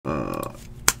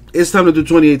It's time to do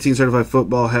 2018 Certified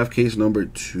Football, half case number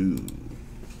 2.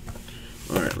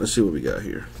 All right, let's see what we got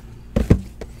here.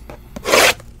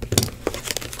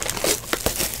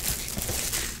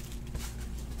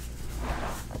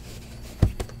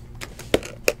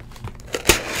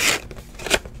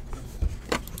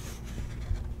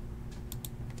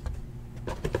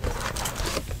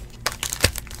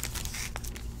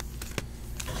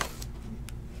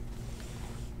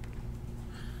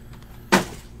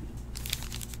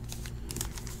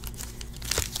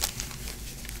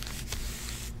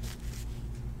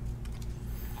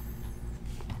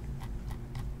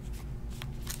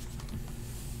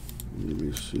 Let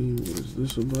me see, what is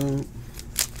this about?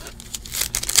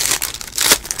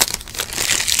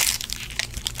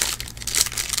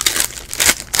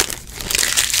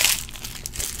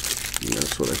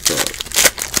 That's what I thought.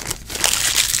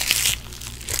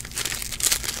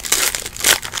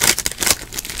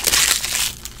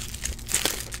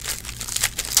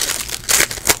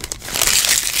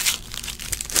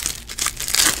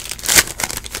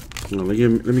 Now,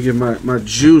 let me get my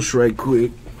juice right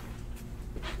quick.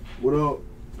 What up?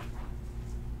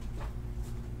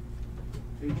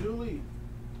 Hey, Julie.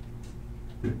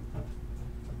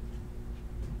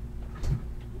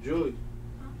 Julie.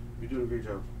 Huh? You're doing a great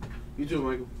job. You too,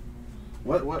 Michael.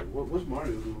 What's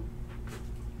Mario doing?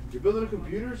 You building a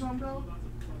computer or something, dog?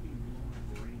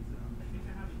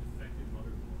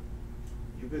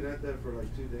 You've been at that for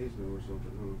like 2 days now or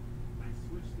something, huh? I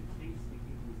switched the case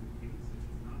thinking it was the case, and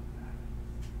it's not that.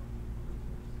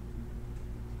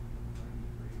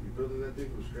 You building that thing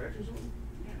from scratch or something?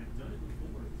 Yeah, I've done it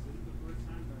before. This isn't the first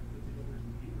time that I put together a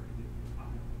computer. I did it with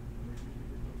Kyle. Remember you did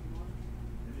the Pokemon?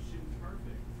 And the shit was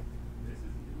perfect. This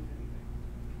isn't doing anything.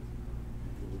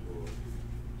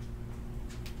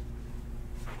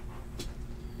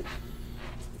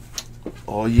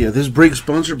 Oh yeah, this break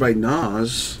sponsored by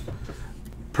Nas.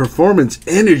 Performance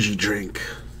energy drink.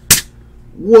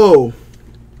 Whoa.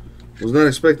 Was not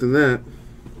expecting that.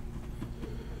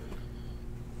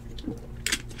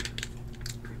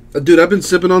 Dude, I've been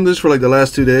sipping on this for like the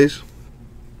last 2 days.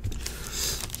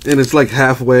 And it's like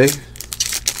halfway.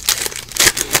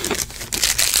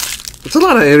 It's a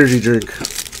lot of energy drink.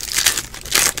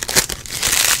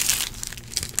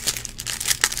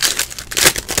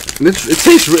 And it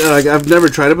tastes like I've never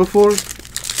tried it before.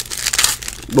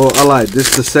 Well, I lied. This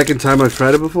is the second time I've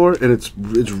tried it before, and it's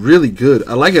really good.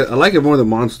 I like it. I like it more than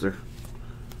Monster.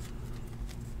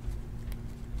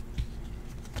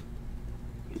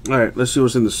 All right, let's see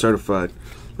what's in the certified.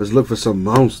 Let's look for some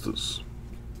monsters.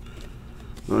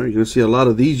 All right, you're gonna see a lot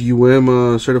of these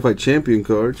certified champion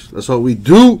cards. That's all we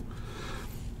do.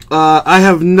 I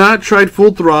have not tried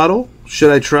Full Throttle.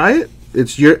 Should I try it?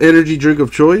 It's your energy drink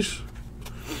of choice.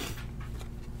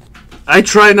 I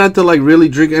try not to like really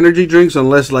drink energy drinks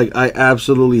unless like I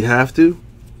absolutely have to.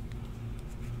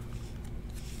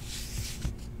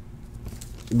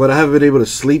 But I haven't been able to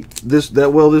sleep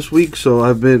that well this week, so I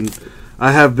have been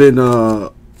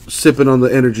sipping on the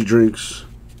energy drinks.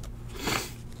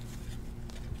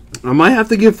 I might have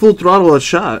to give Full Throttle a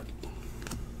shot.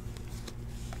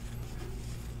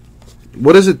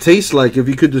 What does it taste like if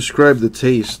you could describe the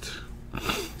taste?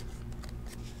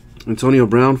 Antonio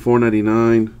Brown,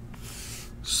 $4.99.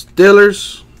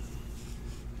 Steelers.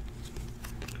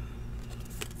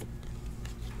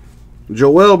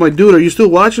 Joel, my dude, are you still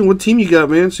watching? What team you got,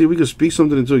 man? See if we can speak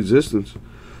something into existence.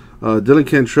 Dylan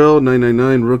Cantrell,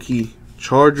 $9.99. Rookie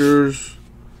Chargers.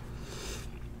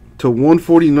 To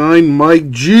 $149. Mike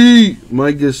G.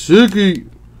 Mike Gesicki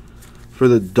for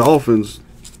the Dolphins.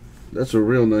 That's a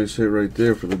real nice hit right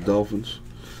there for the Dolphins.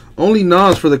 Only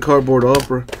Nas for the cardboard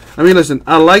opera. I mean, listen,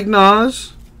 I like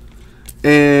Nas.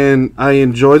 And I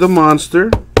enjoy the Monster.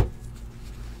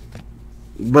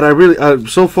 But I really,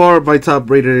 so far, my top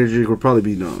rated energy drink would probably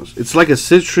be Nas. It's like a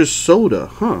citrus soda,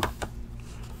 huh?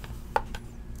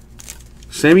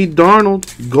 Sammy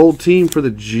Darnold, gold team for the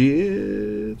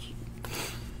Jets.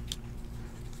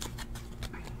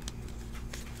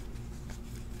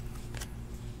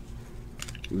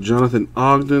 Jonathan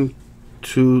Ogden,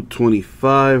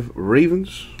 $2.25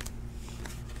 Ravens.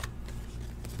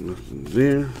 Nothing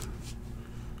there.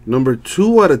 Number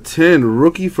 2 out of 10,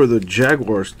 rookie for the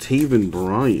Jaguars, Taven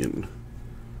Bryan.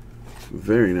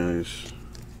 Very nice.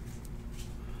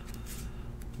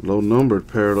 Low numbered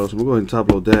parallels. We'll go ahead and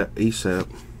top load that ASAP.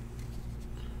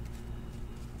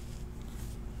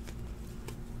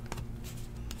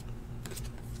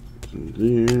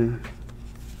 There.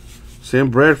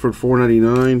 Sam Bradford,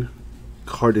 $4.99.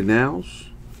 Cardinals.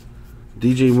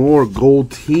 DJ Moore, gold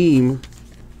team.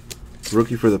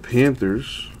 Rookie for the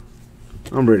Panthers.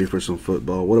 I'm ready for some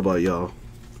football. What about y'all?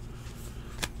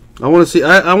 I want to see.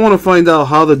 I want to find out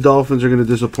how the Dolphins are going to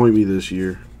disappoint me this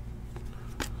year.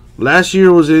 Last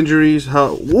year was injuries.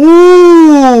 How?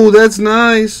 Ooh, that's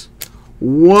nice.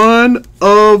 1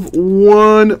 of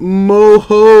 1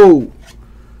 Moho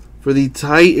for the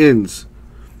Titans.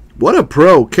 What a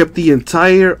pro. Kept the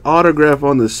entire autograph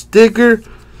on the sticker.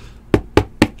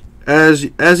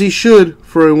 As he should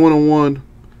for a 1-on-1.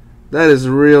 That is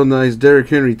real nice. Derrick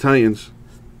Henry Titans.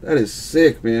 That is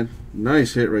sick, man.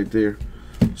 Nice hit right there.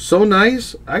 So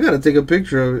nice. I gotta take a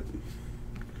picture of it.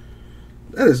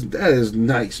 That is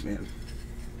nice, man.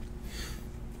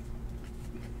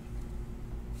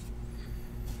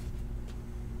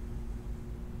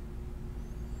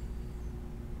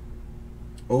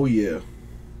 Oh yeah.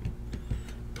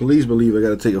 Please believe I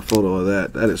gotta take a photo of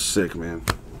that. That is sick, man.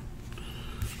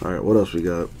 Alright, what else we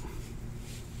got?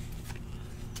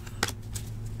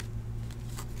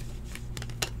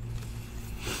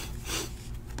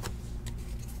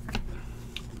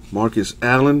 Marcus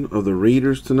Allen of the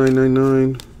Raiders to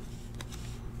 999.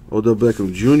 Odell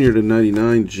Beckham Jr. to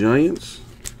 99 Giants.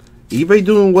 eBay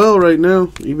doing well right now.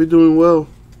 eBay doing well.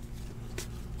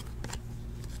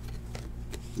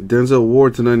 Denzel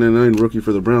Ward to 999 rookie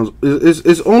for the Browns.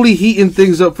 It's only heating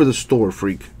things up for the store,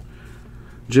 freak.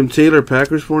 Jim Taylor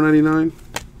Packers 499.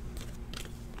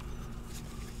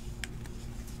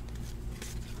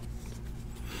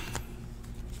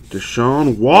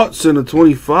 Deshaun Watson to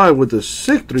 25 with a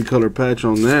sick 3-color patch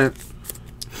on that.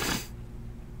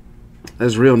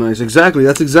 That's real nice. Exactly.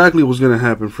 That's exactly what's going to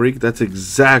happen, freak. That's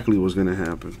exactly what's going to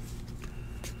happen.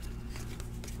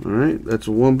 Alright, that's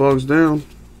 1 box down.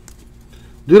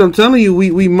 Dude, I'm telling you,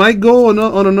 we might go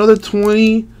on another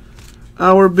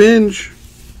 20-hour binge.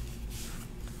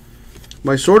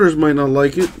 My sorters might not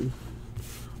like it,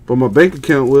 but my bank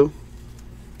account will.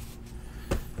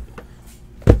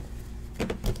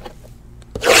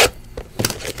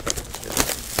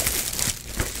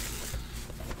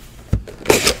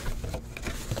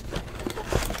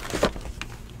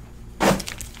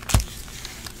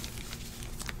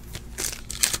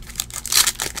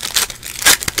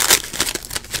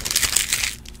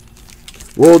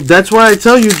 Well, that's why I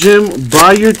tell you, Jim,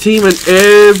 buy your team in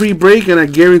every break, and I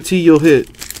guarantee you'll hit.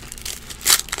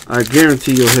 I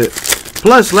guarantee you'll hit.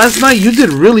 Plus, last night you did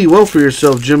really well for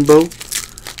yourself, Jimbo.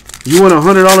 You won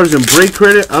 $100 in break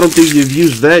credit. I don't think you've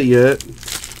used that yet.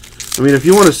 I mean, if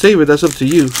you want to save it, that's up to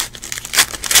you.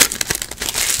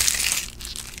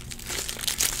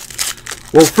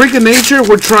 Well, freaking nature,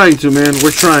 we're trying to, man.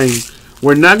 We're trying.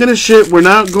 We're not going to ship. We're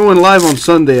not going live on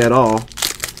Sunday at all.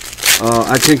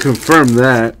 I can confirm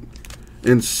that.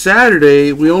 And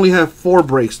Saturday, we only have 4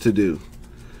 breaks to do.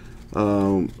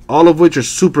 All of which are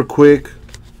super quick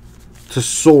to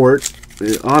sort.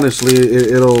 Honestly,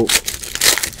 it'll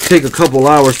take a couple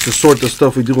hours to sort the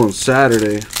stuff we do on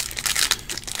Saturday.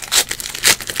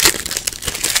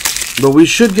 But we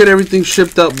should get everything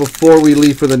shipped out before we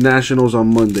leave for the Nationals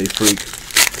on Monday, freak.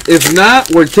 If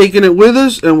not, we're taking it with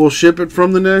us and we'll ship it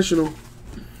from the National.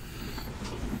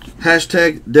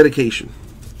 Hashtag dedication.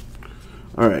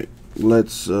 Alright,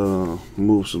 let's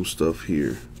move some stuff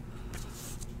here.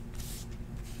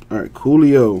 Alright,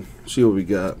 Coolio. See what we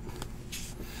got.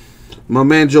 My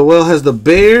man Joel has the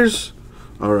Bears.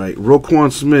 Alright,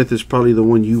 Roquan Smith is probably the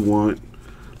one you want.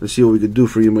 Let's see what we can do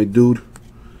for you, my dude.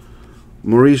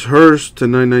 Maurice Hurst to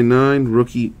 999,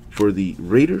 rookie for the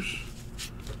Raiders.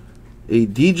 A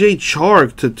DJ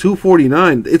Chark to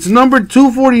 249. It's numbered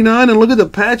 249, and look at the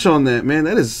patch on that, man.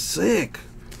 That is sick.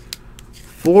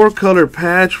 4-color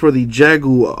patch for the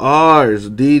Jaguars.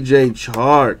 DJ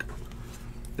Chark.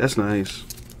 That's nice.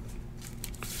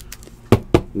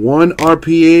 1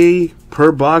 RPA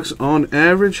per box on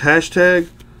average. Hashtag.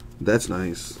 That's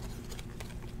nice.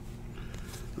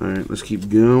 Alright, let's keep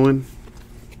going.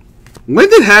 When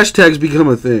did hashtags become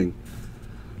a thing?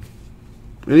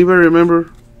 Anybody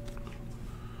remember?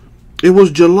 It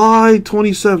was July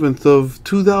 27th of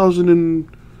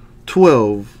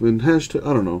 2012. And hashtag,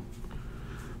 I don't know.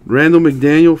 Randall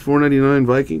McDaniel, 499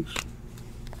 Vikings.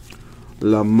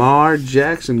 Lamar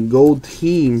Jackson, gold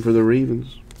team for the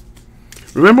Ravens.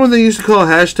 Remember when they used to call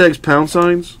hashtags pound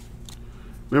signs?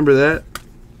 Remember that?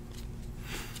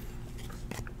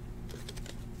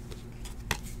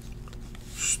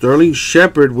 Sterling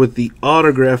Shepard with the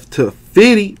autograph to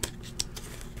 50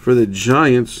 for the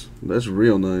Giants. That's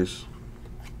real nice.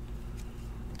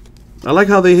 I like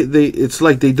how it's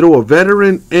like they throw a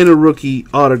veteran and a rookie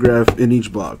autograph in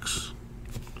each box.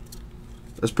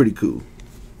 That's pretty cool.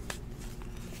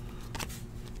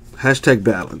 Hashtag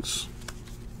balance.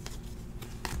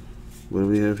 What do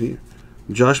we have here?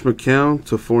 Josh McCown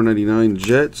to 499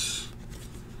 Jets.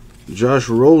 Josh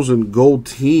Rosen, gold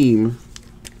team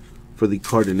for the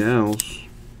Cardinals.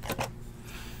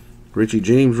 Richie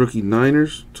James, rookie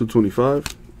Niners, 225.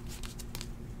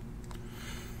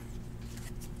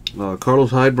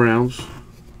 Carlos Hyde, Browns.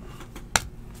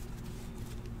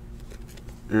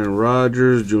 Aaron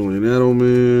Rodgers, Julian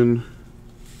Edelman.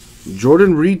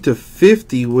 Jordan Reed to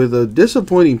 50 with a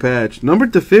disappointing patch.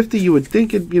 Numbered to 50, you would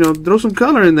think it, throw some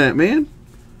color in that, man.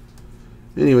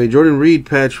 Anyway, Jordan Reed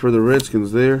patch for the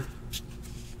Redskins there.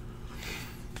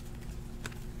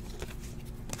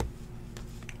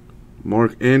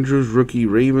 Mark Andrews, rookie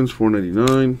Ravens,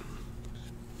 $4.99.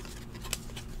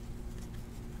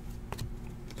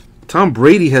 Tom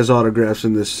Brady has autographs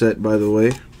in this set, by the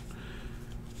way.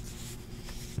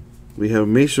 We have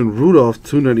Mason Rudolph,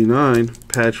 $2.99,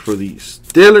 patch for the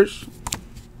Steelers.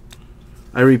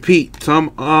 I repeat,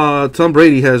 Tom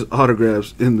Brady has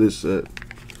autographs in this set.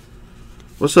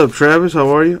 What's up, Travis? How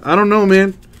are you? I don't know,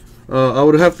 man. I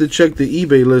would have to check the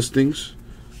eBay listings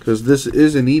because this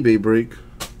is an eBay break.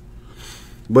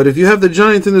 But if you have the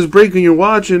Giants in this break and you're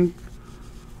watching,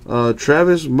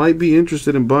 Travis might be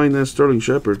interested in buying that Sterling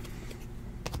Shepard.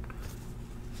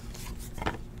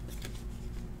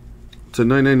 To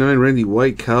 999 Randy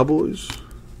White, Cowboys.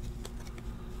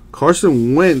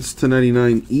 Carson Wentz to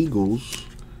 99 Eagles.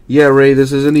 Yeah, Ray,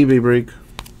 this is an eBay break.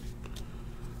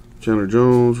 Chandler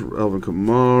Jones, Alvin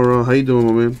Kamara. How you doing,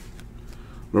 my man?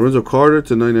 Lorenzo Carter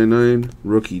to 999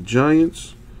 rookie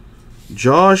Giants.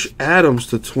 Josh Adams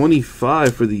to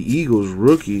 25 for the Eagles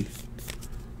rookie.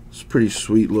 It's pretty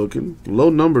sweet looking. Low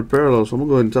numbered parallel, so I'm going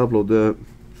to go ahead and top load that.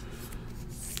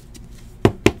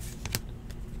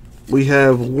 We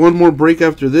have one more break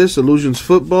after this, Illusions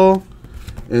Football.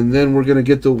 And then we're going to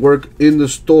get to work in the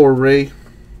store, Ray.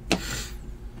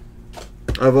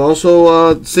 I've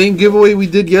also, same giveaway we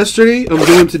did yesterday, I'm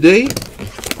doing today.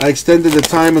 I extended the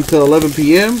time until 11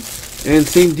 p.m. And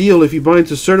same deal, if you buy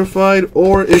into Certified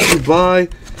or if you buy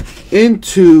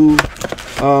into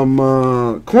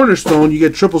Cornerstone, you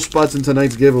get triple spots in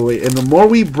tonight's giveaway. And the more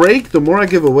we break, the more I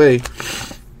give away.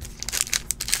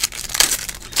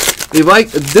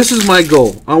 This is my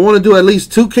goal. I want to do at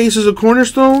least 2 cases of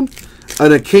Cornerstone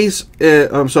and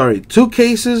 2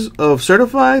 cases of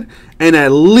Certified and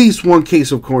at least 1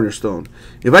 case of Cornerstone.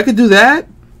 If I could do that,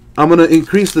 I'm going to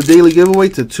increase the daily giveaway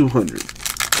to 200.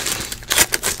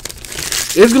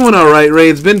 It's going all right, Ray.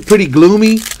 It's been pretty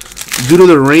gloomy due to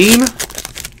the rain,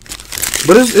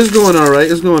 but it's going all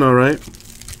right. It's going all right.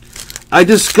 I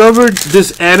discovered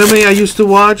this anime I used to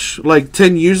watch like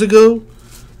 10 years ago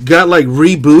got like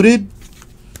rebooted,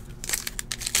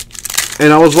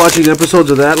 and I was watching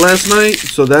episodes of that last night,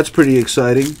 so that's pretty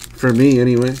exciting for me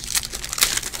anyway.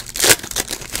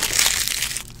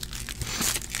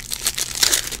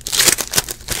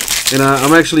 And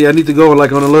I need to go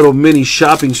like on a little mini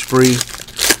shopping spree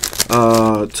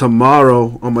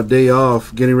tomorrow on my day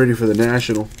off, getting ready for the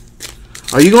National.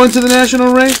 Are you going to the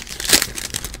National, Ray?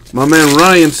 My man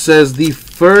Ryan says the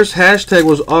first hashtag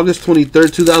was August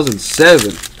 23rd,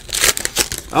 2007.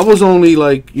 I was only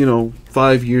like,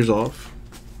 5 years off.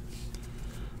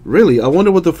 Really? I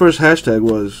wonder what the first hashtag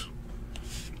was.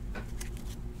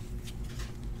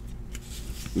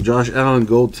 Josh Allen,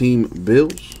 Gold Team,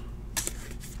 Bills.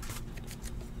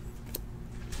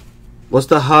 What's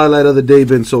the highlight of the day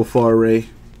been so far, Ray?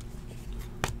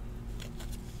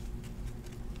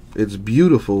 It's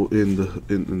beautiful in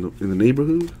the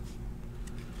neighborhood.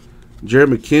 Jared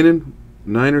McKinnon,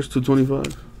 Niners,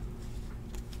 225.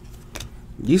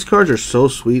 These cards are so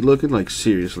sweet looking, like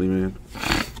seriously, man.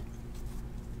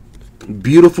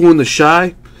 Beautiful in the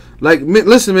shy. Like,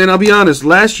 listen, man, I'll be honest.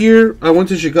 Last year, I went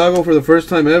to Chicago for the first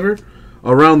time ever.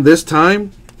 Around this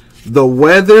time, the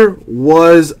weather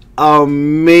was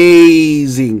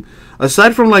amazing.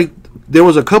 Aside from, like, there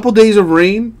was a couple days of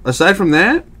rain. Aside from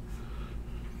that,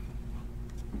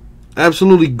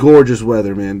 absolutely gorgeous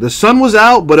weather, man. The sun was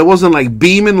out, but it wasn't, like,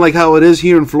 beaming like how it is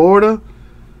here in Florida.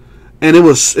 And it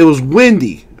was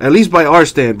windy, at least by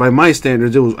my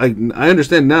standards. It was. I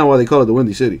understand now why they call it the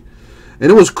Windy City.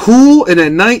 And it was cool, and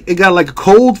at night it got like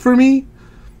cold for me,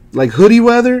 like hoodie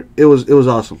weather. It was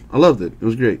awesome. I loved it. It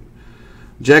was great.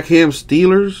 Jack Ham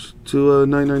Steelers to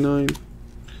 999.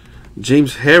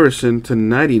 James Harrison to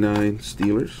 99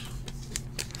 Steelers.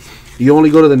 You only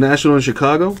go to the National in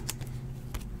Chicago?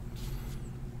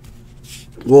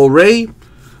 Well, Ray,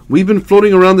 we've been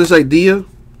floating around this idea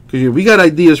because we got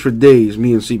ideas for days,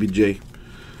 me and CBJ.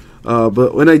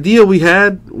 But an idea we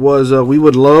had was we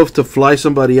would love to fly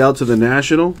somebody out to the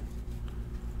National.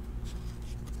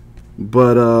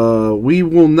 But we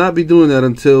will not be doing that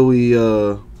until we,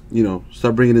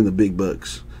 start bringing in the big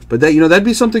bucks. But that, that'd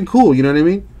be something cool. You know what I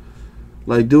mean?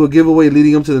 Like, do a giveaway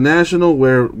leading up to the National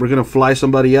where we're going to fly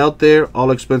somebody out there, all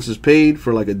expenses paid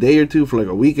for like a day or two, for like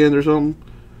a weekend or something.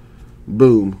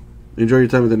 Boom. Enjoy your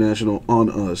time at the National on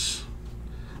us.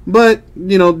 But,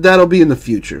 you know, that'll be in the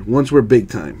future once we're big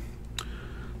time.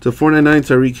 To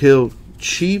 499 Tyreek Hill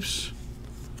Chiefs.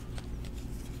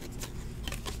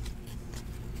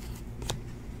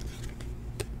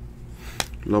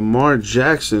 Lamar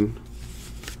Jackson.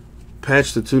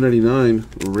 Patch to 299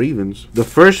 Ravens. The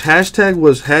first hashtag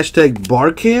was hashtag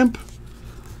Barcamp.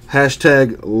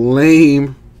 Hashtag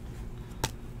lame.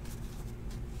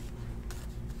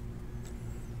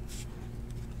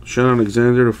 Sean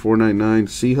Alexander to 499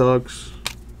 Seahawks.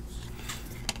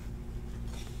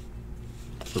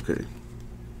 Okay.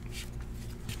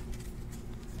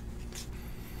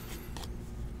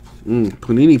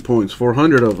 Panini points,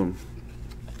 400 of them.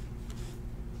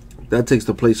 That takes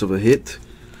the place of a hit.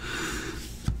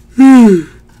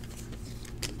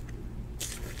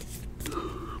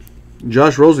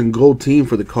 Josh Rosen, gold team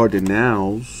for the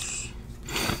Cardinals.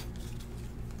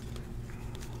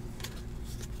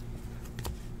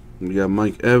 We got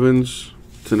Mike Evans,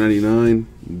 299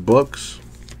 Bucks.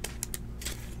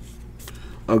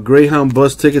 A Greyhound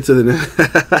bus ticket to the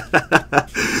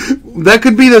that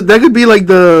could be like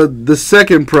the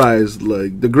second prize.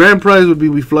 Like the grand prize would be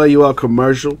we fly you out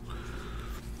commercial.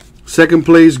 Second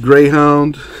place,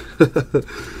 Greyhound.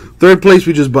 Third place,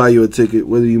 we just buy you a ticket.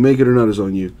 Whether you make it or not is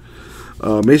on you.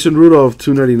 Mason Rudolph,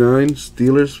 299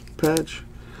 Steelers patch.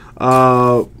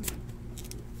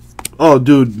 Oh,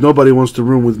 dude, nobody wants to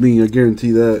room with me. I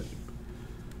guarantee that.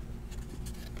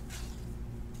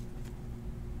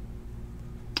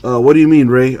 What do you mean,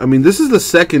 Ray? I mean, this is the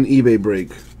second eBay break.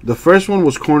 The first one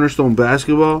was Cornerstone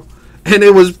Basketball, and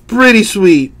it was pretty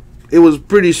sweet. It was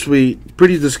pretty sweet.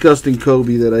 Pretty disgusting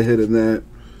Kobe that I hit in that.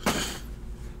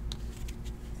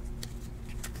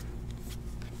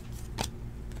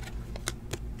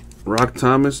 Rock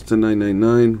Thomas to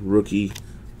 999 rookie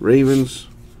Ravens.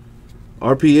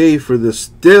 RPA for the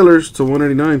Steelers to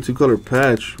 199 two-color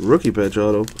patch. Rookie patch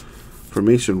auto for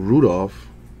Mason Rudolph.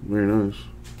 Very nice.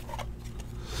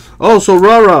 Oh, so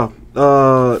Rara,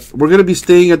 we're going to be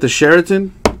staying at the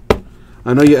Sheraton.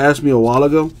 I know you asked me a while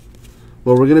ago.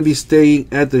 But we're going to be staying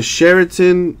at the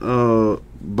Sheraton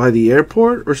by the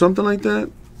airport or something like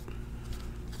that.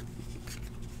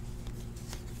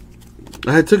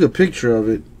 I took a picture of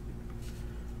it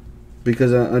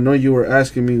because I know you were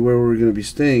asking me where we were going to be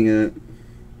staying at.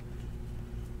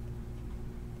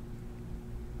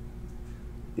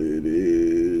 It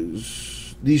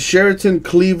is the Sheraton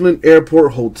Cleveland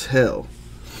Airport Hotel.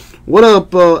 What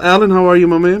up, Alan? How are you,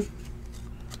 my man?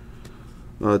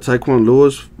 Tyquan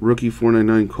Lewis, rookie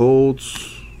 499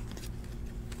 Colts.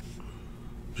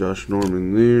 Josh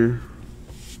Norman there.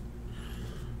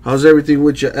 How's everything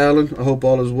with you, Alan? I hope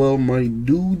all is well, my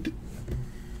dude.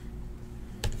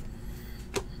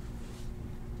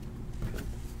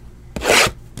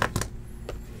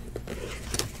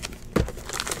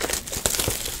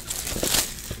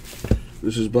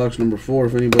 This is box number 4,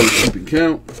 if anybody's keeping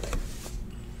count.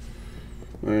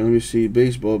 Alright, let me see.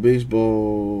 Baseball.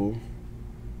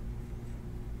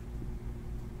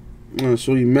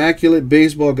 So Immaculate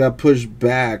Baseball got pushed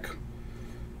back.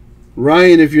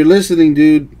 Ryan, if you're listening,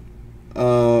 dude,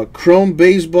 Chrome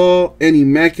Baseball and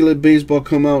Immaculate Baseball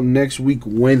come out next week,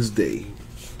 Wednesday.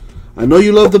 I know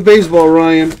you love the baseball,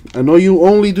 Ryan. I know you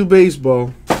only do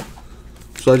baseball.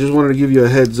 So I just wanted to give you a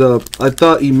heads up. I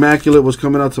thought Immaculate was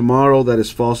coming out tomorrow. That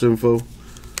is false info.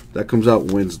 That comes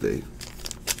out Wednesday.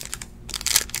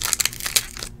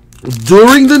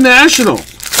 During the National,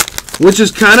 which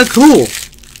is kind of cool.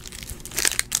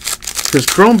 Because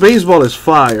Chrome Baseball is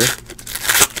fire.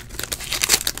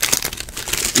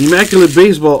 Immaculate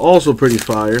Baseball also pretty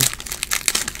fire.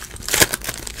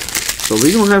 So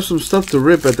we're going to have some stuff to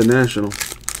rip at the National.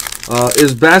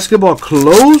 Is basketball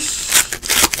close?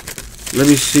 Let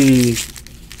me see.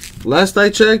 Last I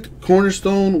checked,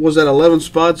 Cornerstone was at 11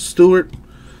 spots. Stewart,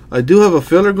 I do have a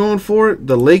filler going for it.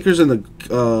 The Lakers and the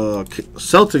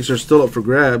Celtics are still up for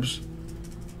grabs.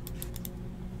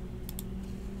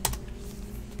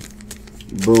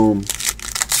 Boom.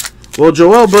 Well,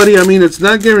 Joel, buddy, I mean, it's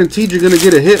not guaranteed you're going to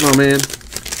get a hit, my man.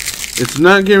 It's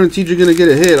not guaranteed you're going to get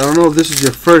a hit. I don't know if this is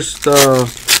your first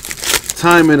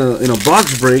time in a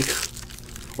box break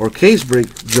or case break,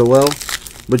 Joel.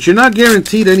 But you're not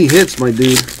guaranteed any hits, my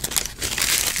dude.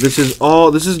 This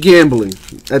is gambling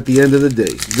at the end of the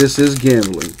day. This is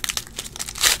gambling.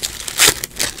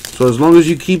 So as long as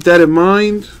you keep that in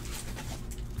mind,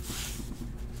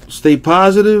 stay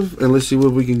positive, and let's see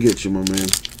what we can get you, my man.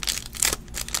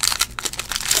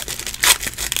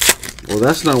 Or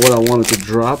that's not what I wanted to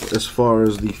drop as far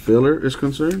as the filler is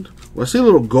concerned. Well, I see a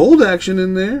little gold action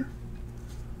in there.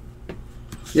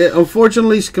 Yeah,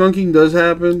 unfortunately, skunking does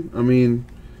happen. I mean,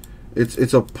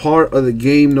 it's a part of the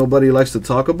game nobody likes to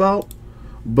talk about,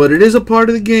 but it is a part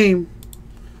of the game.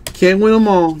 Can't win them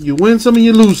all. You win some and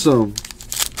you lose some.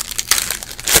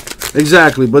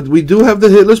 Exactly, but we do have the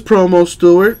hitless promo,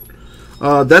 Stuart.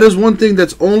 That is one thing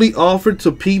that's only offered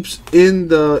to peeps in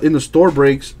the store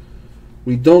breaks.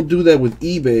 We don't do that with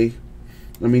eBay.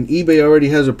 I mean, eBay already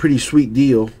has a pretty sweet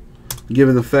deal,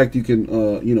 given the fact you can,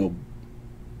 you know,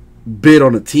 bid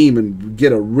on a team and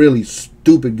get a really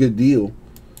stupid good deal.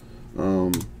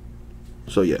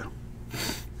 So yeah.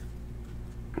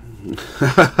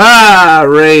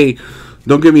 Ray,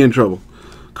 don't get me in trouble.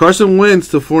 Carson Wentz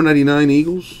to 499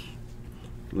 Eagles.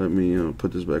 Let me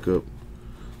put this back up.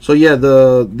 So yeah,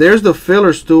 there's the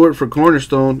filler, Stuart, for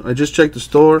Cornerstone. I just checked the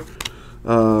store.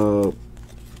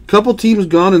 Couple teams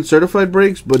gone in certified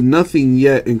breaks, but nothing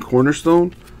yet in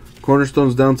Cornerstone.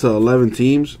 Cornerstone's down to 11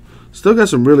 teams. Still got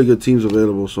some really good teams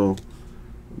available, so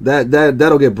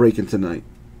that'll get breaking tonight.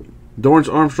 Dorrance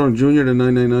Armstrong Jr. to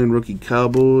 999 rookie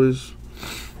Cowboys.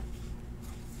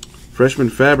 Freshman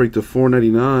Fabric to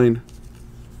 499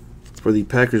 for the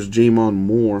Packers, Jamon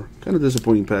Moore. Kind of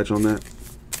disappointing patch on that,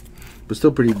 but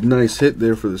still pretty nice hit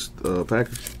there for this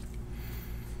Packers.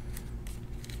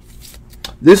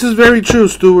 This is very true,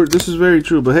 Stuart. This is very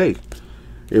true. But hey,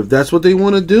 if that's what they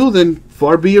want to do, then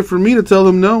far be it for me to tell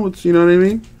them no. It's, you know what I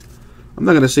mean. I'm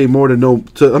not gonna say more to no.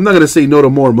 I'm not gonna say no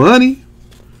to more money.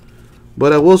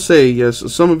 But I will say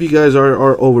yes. Some of you guys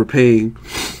are overpaying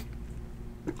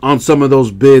on some of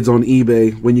those bids on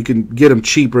eBay when you can get them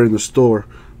cheaper in the store.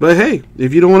 But hey,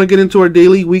 if you don't want to get into our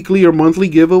daily, weekly, or monthly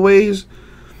giveaways,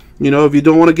 you know, if you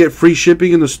don't want to get free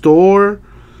shipping in the store,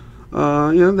 you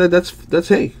know, that's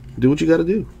hey, do what you got to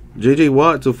do. JJ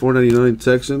Watt to 499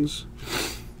 Texans.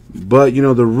 But you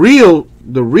know, the real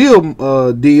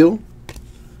deal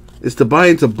is to buy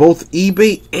into both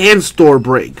eBay and store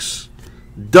breaks.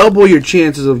 Double your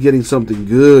chances of getting something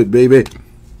good, baby.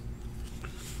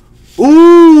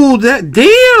 Ooh,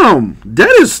 damn, that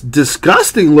is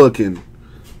disgusting looking.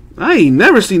 I ain't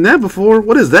never seen that before.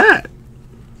 What is that?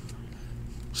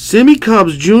 Simi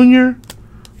Cobbs Jr.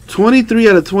 23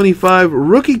 out of 25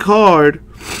 rookie card.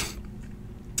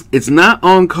 It's not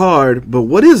on card, but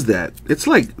what is that? It's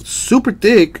like super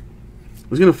thick.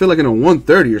 It's gonna feel like in a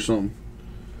 130 or something.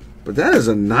 But that is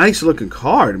a nice looking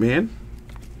card, man.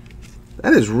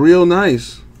 That is real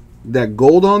nice. That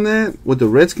gold on that with the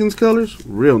Redskins colors,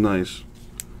 real nice.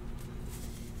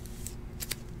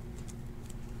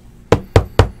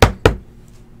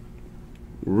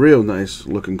 Real nice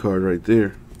looking card right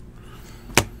there.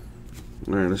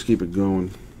 Alright, let's keep it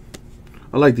going.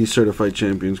 I like these certified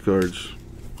champions cards.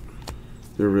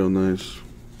 They're real nice.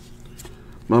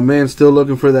 My man's still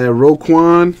looking for that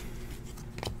Roquan.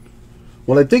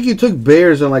 Well, I think you took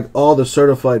Bears on like all the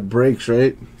certified breaks,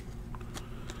 right?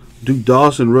 Duke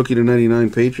Dawson, rookie to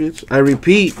 99 Patriots. I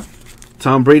repeat,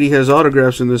 Tom Brady has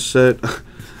autographs in this set.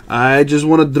 I just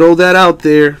want to throw that out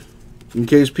there in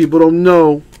case people don't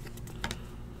know.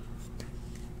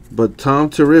 But Tom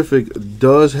Terrific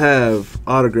does have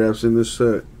autographs in this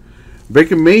set.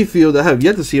 Baker Mayfield, I have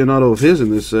yet to see an auto of his in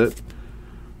this set.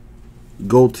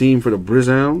 Gold team for the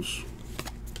Browns.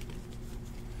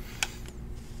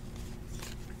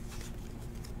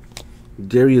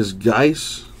 Darius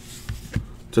Geis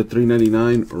to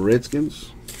 399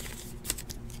 Redskins.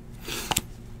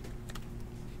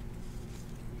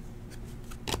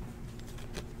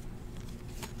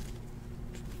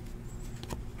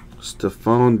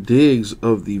 Stephon Diggs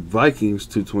of the Vikings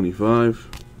 225.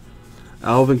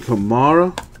 Alvin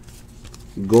Kamara,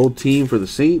 gold team for the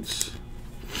Saints.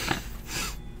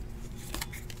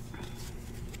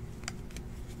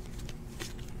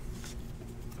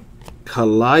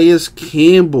 Calais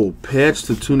Campbell, patch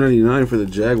to 299 for the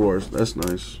Jaguars. That's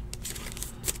nice.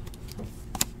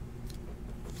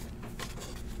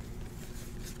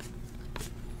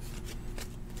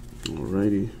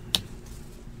 Alrighty.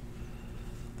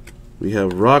 We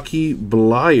have Rocky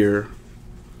Blyer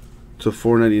to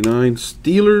 499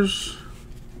 Steelers.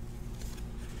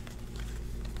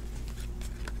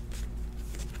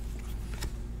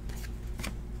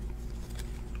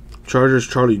 Chargers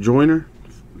Charlie Joyner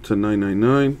to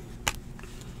 999.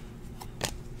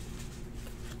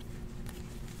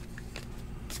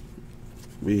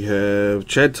 We have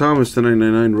Chad Thomas to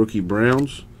 999 rookie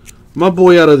Browns. My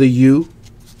boy out of the U,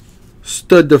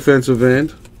 stud defensive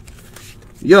end.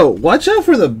 Yo, watch out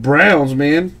for the Browns,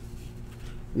 man.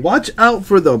 Watch out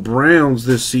for the Browns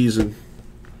this season.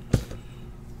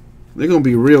 They're gonna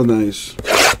be real nice.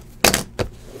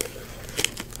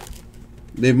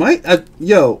 They might.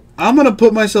 Yo, I'm going to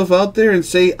put myself out there and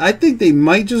say I think they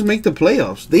might just make the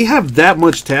playoffs. They have that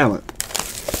much talent.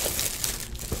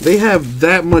 They have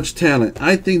that much talent.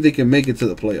 I think they can make it to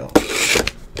the playoffs.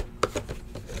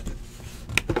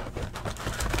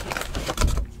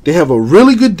 They have a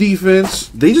really good defense.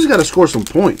 They just got to score some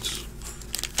points.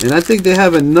 And I think they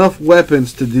have enough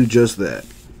weapons to do just that.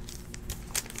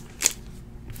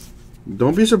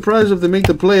 Don't be surprised if they make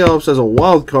the playoffs as a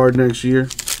wild card next year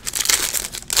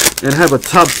and have a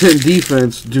top 10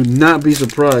 defense. Do not be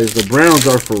surprised. The Browns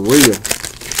are for real.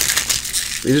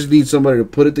 They just need somebody to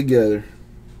put it together.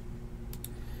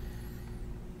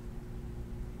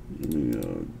 Let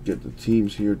me get the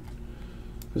teams here,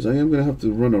 because I am going to have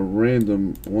to run a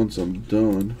random once I'm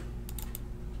done.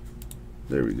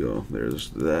 There we go.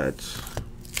 There's that.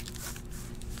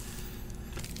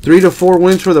 3 to 4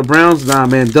 wins for the Browns. Nah,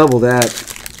 man, double that.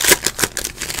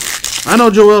 I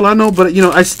know, Joel, I know, but, you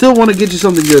know, I still want to get you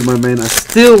something good, my man. I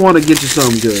still want to get you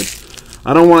something good.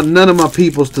 I don't want none of my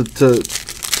peoples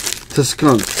to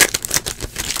skunk.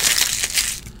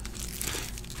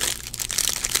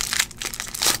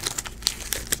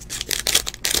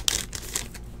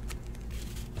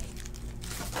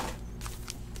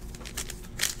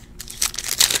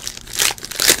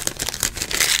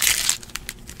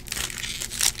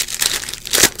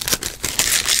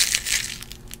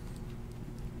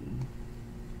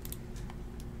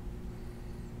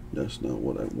 That's not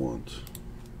what I want.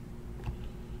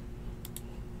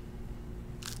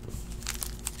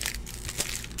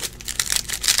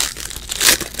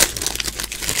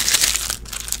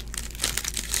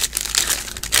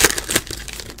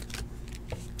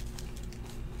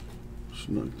 Let's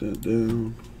knock that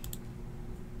down.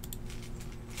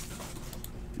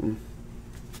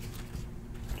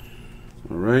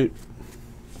 All right.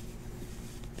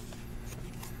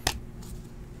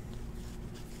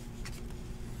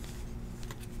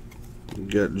 We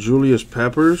got Julius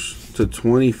Peppers to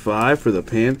 25 for the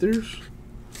Panthers.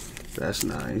 That's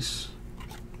nice.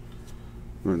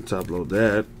 I'm going to top load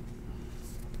that.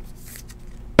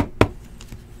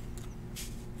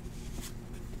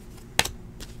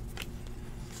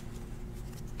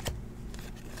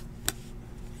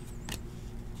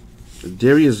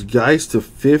 Darius Geis to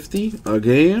 50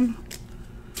 again.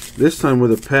 This time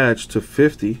with a patch to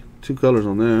 50. 2 colors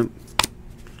on that.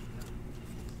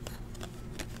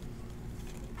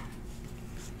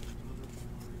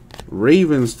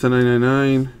 Ravens to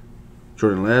 999.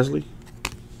 Jordan Lasley.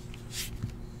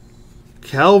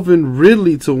 Calvin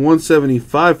Ridley to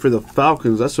 175 for the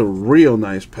Falcons. That's a real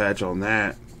nice patch on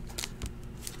that.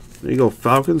 There you go,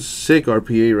 Falcons. Sick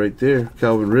RPA right there.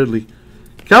 Calvin Ridley.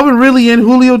 Calvin Ridley and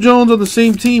Julio Jones on the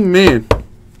same team, man.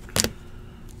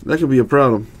 That could be a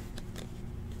problem.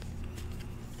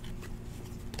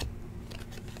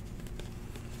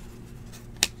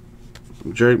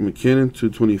 Jerick McKinnon,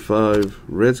 225,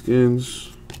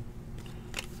 Redskins.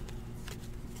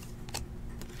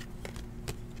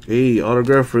 Hey,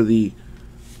 autograph for the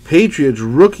Patriots,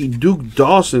 rookie Duke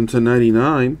Dawson to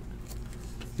 99.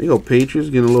 There you go, Patriots,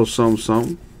 getting a little something,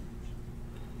 something.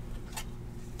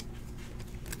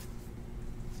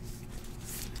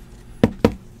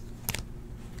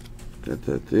 Got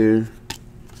that there.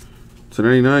 To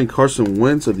 99, Carson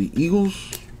Wentz of the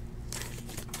Eagles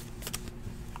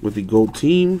with the gold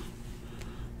team.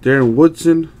 Darren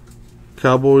Woodson,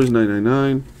 Cowboys,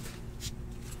 999.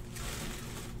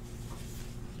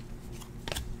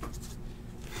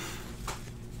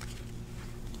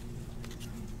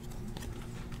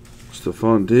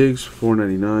 Stephon Diggs,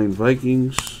 499,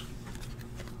 Vikings.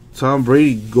 Tom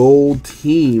Brady, gold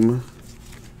team,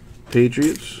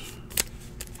 Patriots.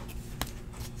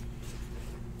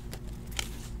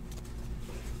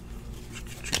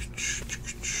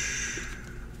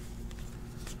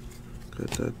 Got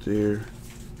that there.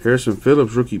 Harrison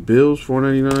Phillips, rookie Bills,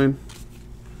 499.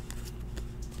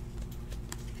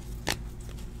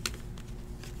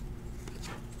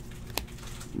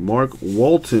 Mark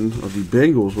Walton of the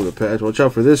Bengals with a patch. Watch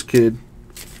out for this kid.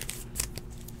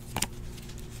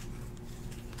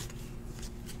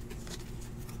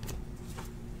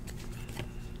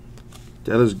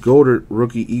 Dallas Goedert,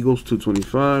 rookie Eagles,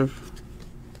 225.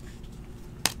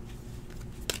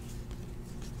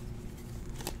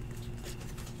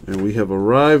 And we have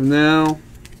arrived now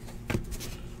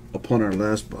upon our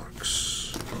last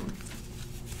box.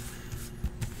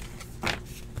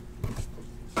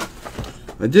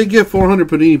 I did get 400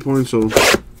 Panini points, so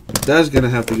that's going to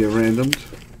have to get randomed.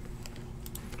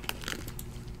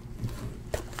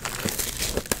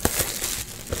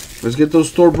 Let's get those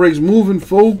store breaks moving,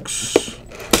 folks.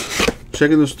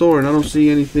 Checking the store, and I don't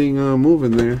see anything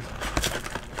moving there.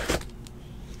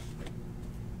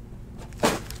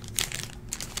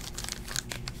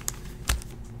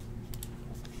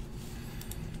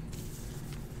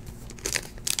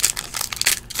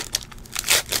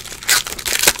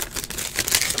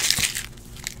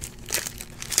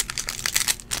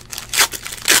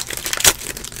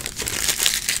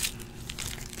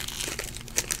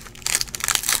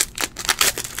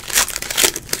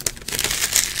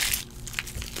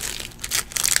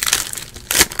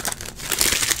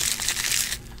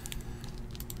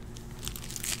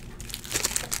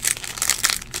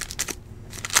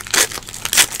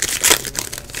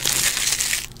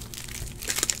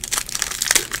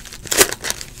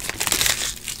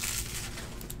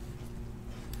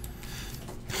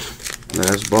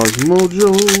 Last box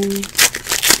mojo.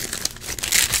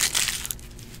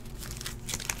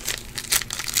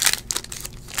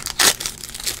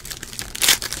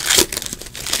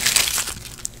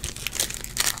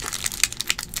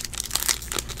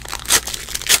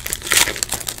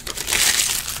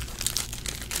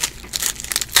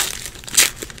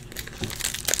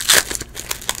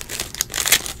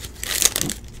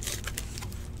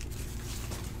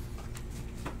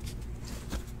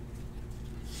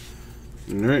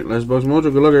 Alright, last box mojo.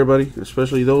 Good luck, everybody.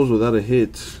 Especially those without a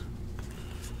hit.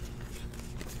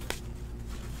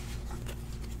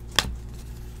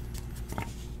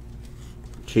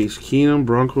 Case Keenum,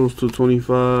 Broncos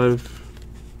 225.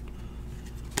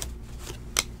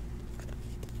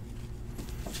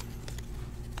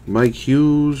 Mike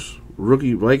Hughes,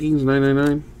 rookie Vikings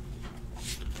 999.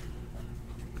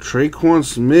 Traquan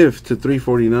Smith to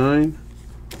 349.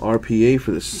 RPA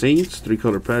for the Saints.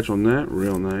 3-color patch on that.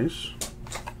 Real nice.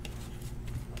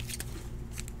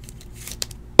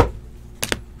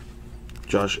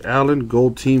 Josh Allen,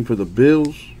 gold team for the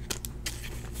Bills.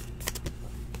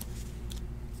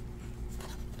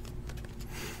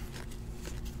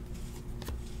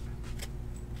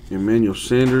 Emmanuel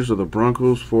Sanders of the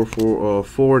Broncos,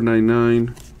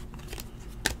 499.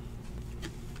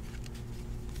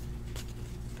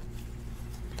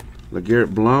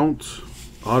 LeGarrette Blount,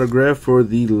 autograph for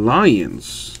the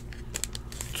Lions.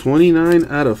 29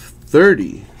 out of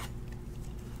 30.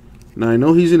 Now, I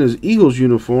know he's in his Eagles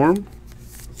uniform,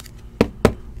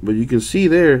 but you can see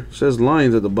there, it says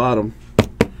Lions at the bottom.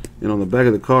 And on the back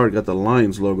of the card, got the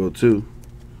Lions logo too.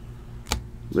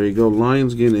 There you go,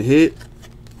 Lions getting a hit.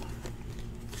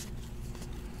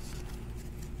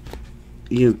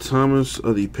 Ian Thomas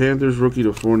of the Panthers, rookie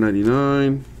to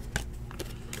 499.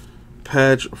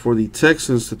 Patch for the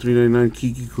Texans to 399,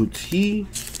 Kiki Kuti.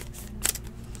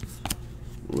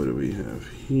 What do we have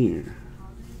here?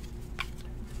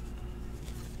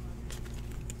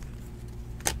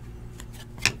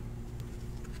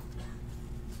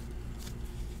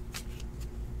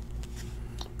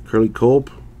 Curly Culp,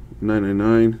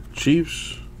 999,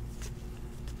 Chiefs.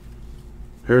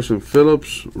 Harrison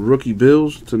Phillips, rookie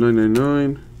Bills to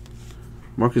 999.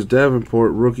 Marcus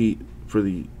Davenport, rookie for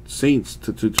the Saints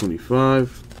to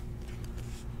 225.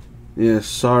 Yeah,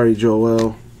 sorry,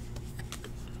 Joel.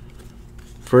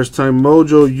 First time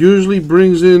mojo usually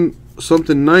brings in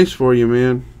something nice for you,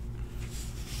 man.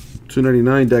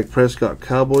 299, Dak Prescott,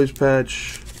 Cowboys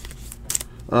patch.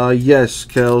 Yes,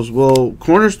 Kels. Well,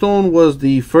 Cornerstone was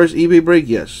the first eBay break,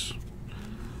 yes.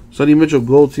 Sonny Mitchell,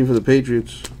 gold team for the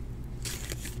Patriots.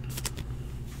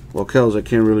 Well, Kels, I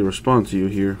can't really respond to you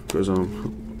here because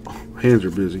hands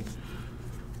are busy.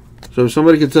 So if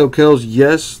somebody could tell Kels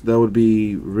yes, that would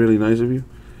be really nice of you.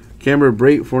 Cameron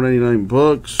Brate,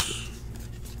 $4.99.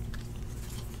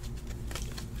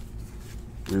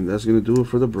 And that's going to do it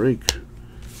for the break.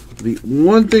 The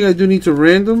one thing I do need to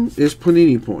random is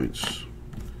Panini points.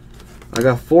 I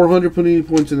got 400 Panini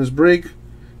points in this break.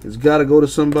 It's got to go to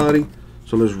somebody.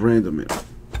 So let's random it.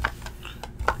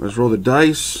 Let's roll the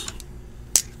dice.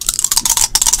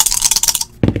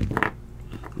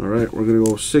 Alright, we're going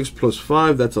to go 6 plus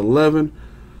 5. That's 11.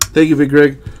 Thank you, Big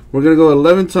Greg. We're going to go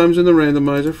 11 times in the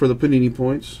randomizer for the Panini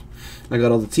points. I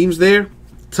got all the teams there.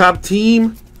 Top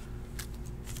team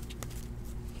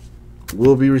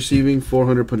will be receiving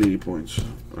 400 Panini points.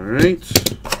 Alright.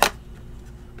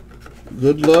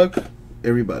 Good luck,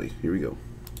 everybody. Here we go.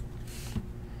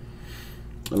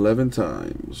 11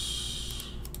 times.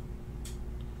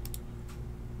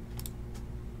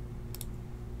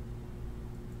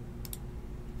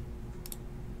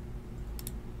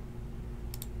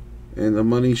 And the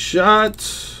money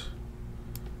shot.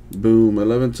 Boom.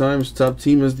 11 times. Top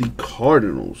team is the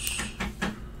Cardinals.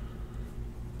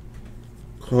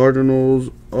 Cardinals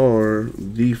are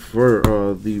the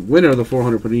winner of the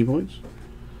 400 Panini points.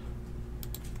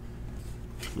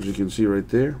 As you can see right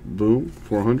there. Boom.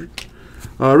 400.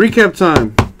 Recap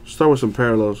time. Start with some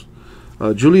parallels.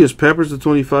 Julius Peppers to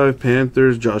 25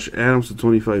 Panthers. Josh Adams to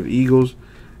 25 Eagles.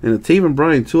 And a Taven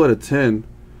Bryan 2 out of 10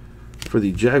 for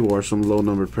the Jaguars. Some low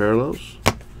numbered parallels.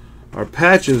 Our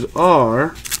patches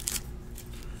are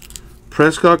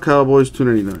Prescott Cowboys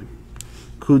 299.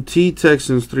 Kuti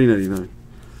Texans 399.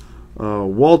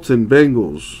 Walton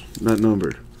Bengals, not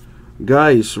numbered.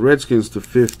 Geis Redskins to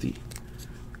 50.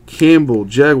 Campbell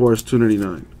Jaguars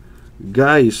 299.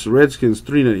 Geis Redskins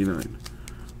 399.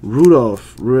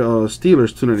 Rudolph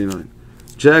Steelers 299.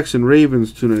 Jackson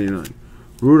Ravens 299.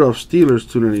 Rudolph Steelers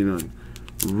 299.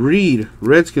 Reed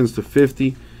Redskins to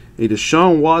 50. A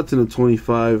Deshaun Watson to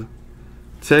 25.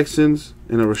 Texans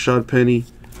and a Rashad Penny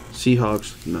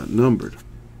Seahawks, not numbered.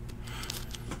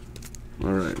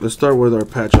 All right, let's start with our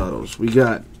patch autos. We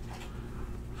got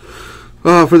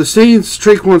for the Saints,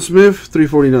 Traquan Smith,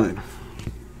 349.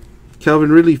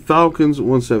 Calvin Ridley, Falcons,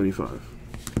 175.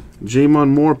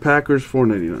 Jamon Moore, Packers,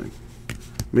 499.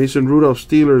 Mason Rudolph,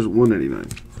 Steelers, 199.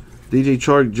 DJ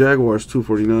Chark, Jaguars,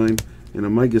 249. And a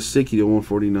Mike Gesicki to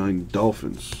 149,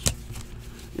 Dolphins.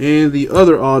 And the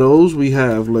other autos, we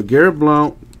have LeGarrette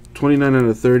Blount, 29 out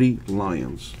of 30,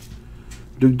 Lions.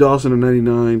 Duke Dawson, to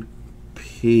 99,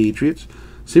 Patriots.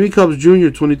 Sammy Cubs Jr.,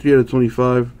 23 out of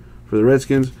 25 for the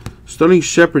Redskins. Sterling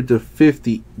Shepard to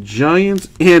 50, Giants.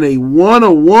 And a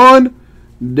 101,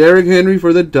 Derrick Henry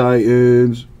for the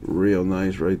Titans. Real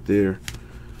nice right there.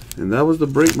 And that was the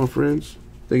break, my friends.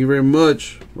 Thank you very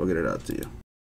much. We'll get it out to you.